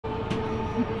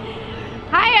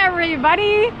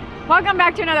everybody! Welcome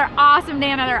back to another awesome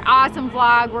day, another awesome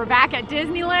vlog. We're back at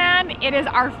Disneyland. It is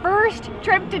our first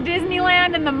trip to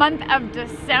Disneyland in the month of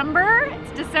December.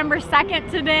 It's December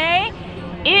 2nd today.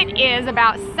 It is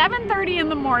about 7:30 in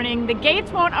the morning. The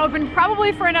gates won't open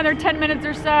probably for another 10 minutes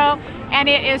or so, and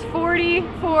it is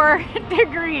 44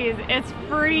 degrees. It's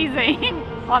freezing.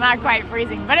 Well, not quite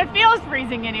freezing, but it feels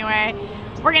freezing anyway.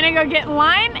 We're gonna go get in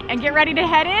line and get ready to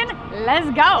head in. Let's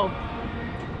go.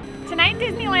 Tonight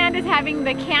Disneyland is having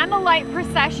the candlelight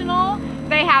processional.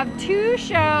 They have 2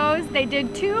 shows. They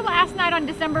did 2 last night on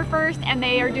December 1st, and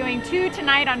they are doing 2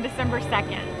 tonight on December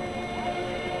 2nd.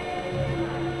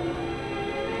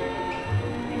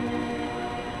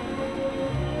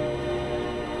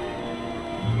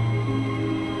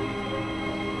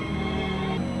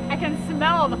 I can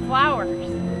smell the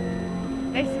flowers.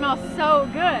 They smell so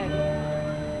good.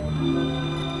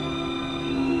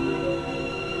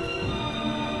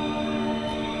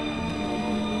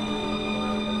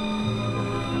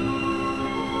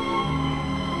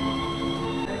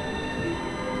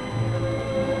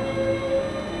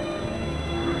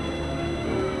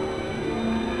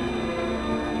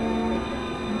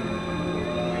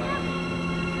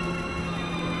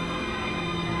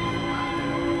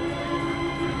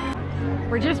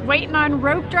 We're just waiting on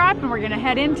rope drop and we're gonna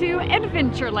head into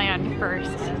Adventureland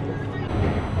first.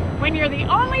 When you're the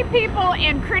only people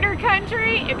in Critter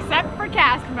Country except for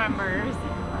cast members.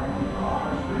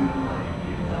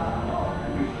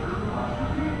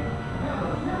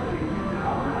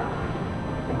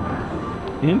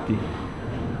 Empty.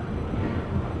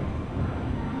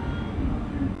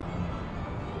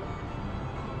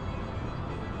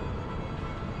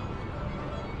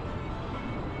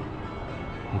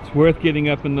 It's worth getting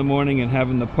up in the morning and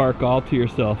having the park all to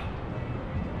yourself.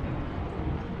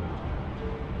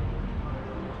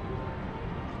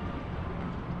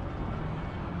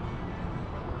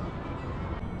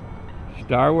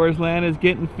 Star Wars Land is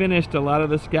getting finished. A lot of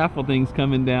the scaffolding's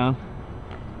coming down.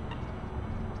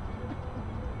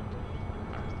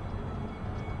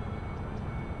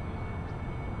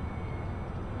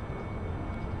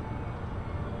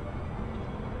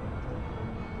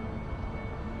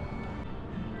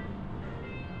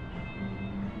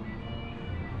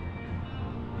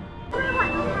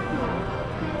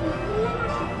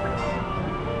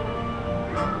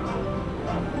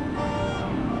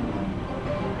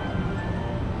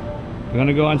 You want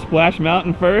to go on Splash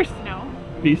Mountain first? No.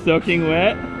 Be soaking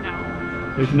wet?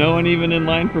 No. There's no one even in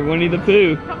line for Winnie the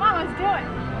Pooh. Come on, let's do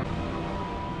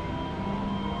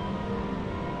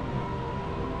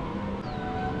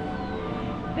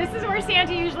it. This is where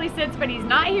Santa usually sits, but he's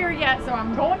not here yet, so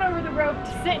I'm going over the rope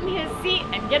to sit in his seat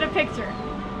and get a picture.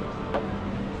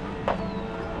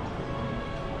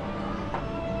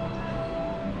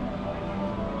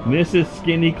 Mrs.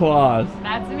 Skinny Claus.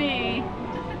 That's me.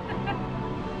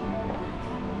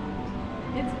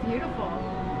 It's beautiful.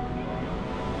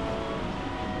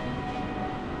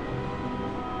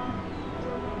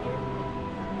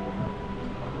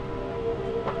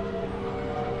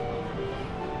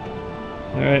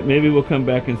 All right, maybe we'll come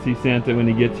back and see Santa when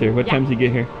he gets here. What time does he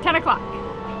get here? 10 o'clock.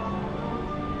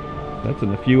 That's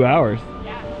in a few hours.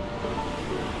 Yeah.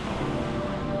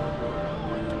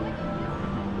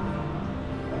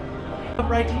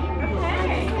 Right here.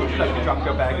 Okay. Would you like to drop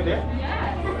your bag there?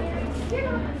 Yes.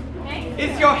 Thanks.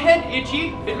 Is your head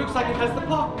itchy? It looks like it has the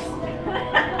pox.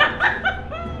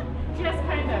 Just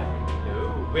kind of.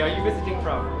 No. Where are you visiting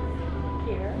from?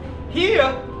 Here.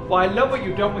 Here? Why, I love what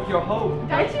you've done with your home.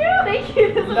 Don't you? Thank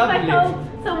you. This is my Lovely.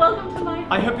 home. So welcome to my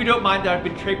home. I hope you don't mind that I've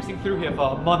been traipsing through here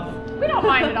for a month. We don't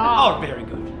mind at all. Oh, very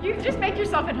good. You just make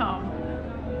yourself at home.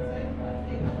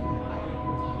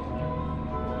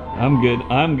 I'm good.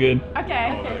 I'm good.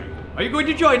 Okay. Are you going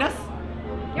to join us?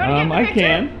 You want to get the I picture?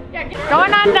 can. Yeah,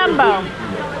 going on Dumbo.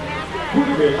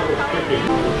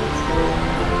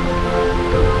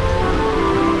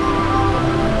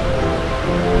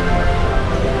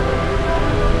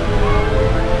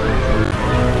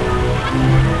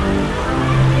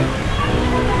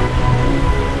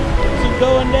 She's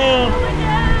going down.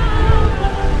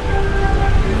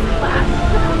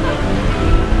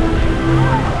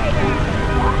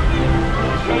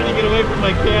 Trying to get away from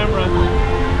my camera.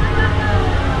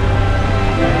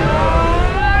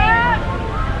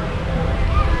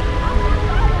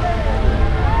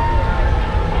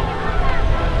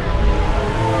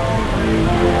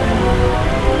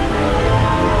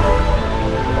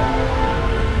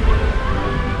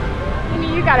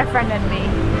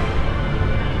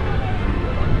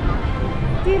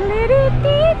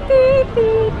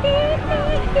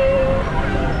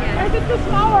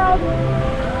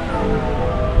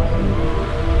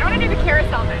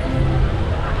 summit.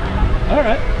 All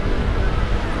right.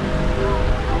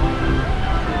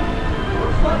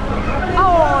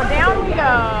 Oh, down we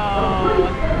go.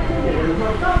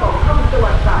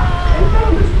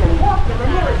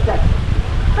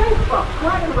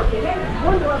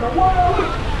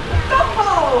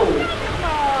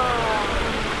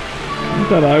 I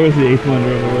thought I was the eighth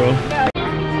wonder of the world.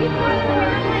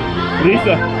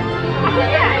 Lisa.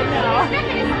 Yeah, I know.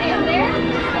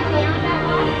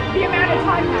 The amount of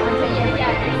time that would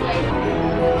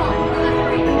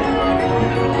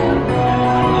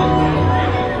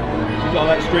So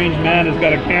that strange man has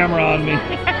got a camera on me.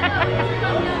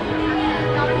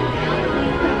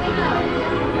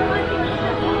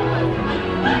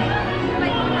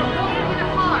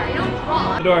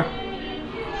 The door.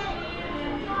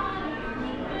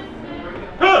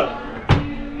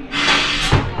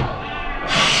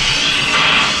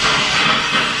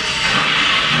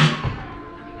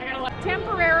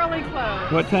 temporarily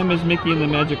closed. What time is Mickey and the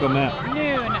Magical Map?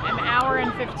 Noon, an hour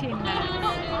and 15 minutes.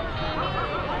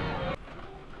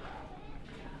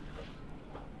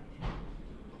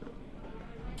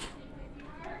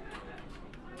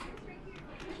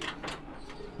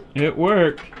 It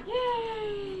worked.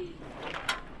 Yay!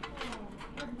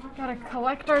 Gotta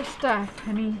collect our stuff,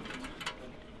 honey.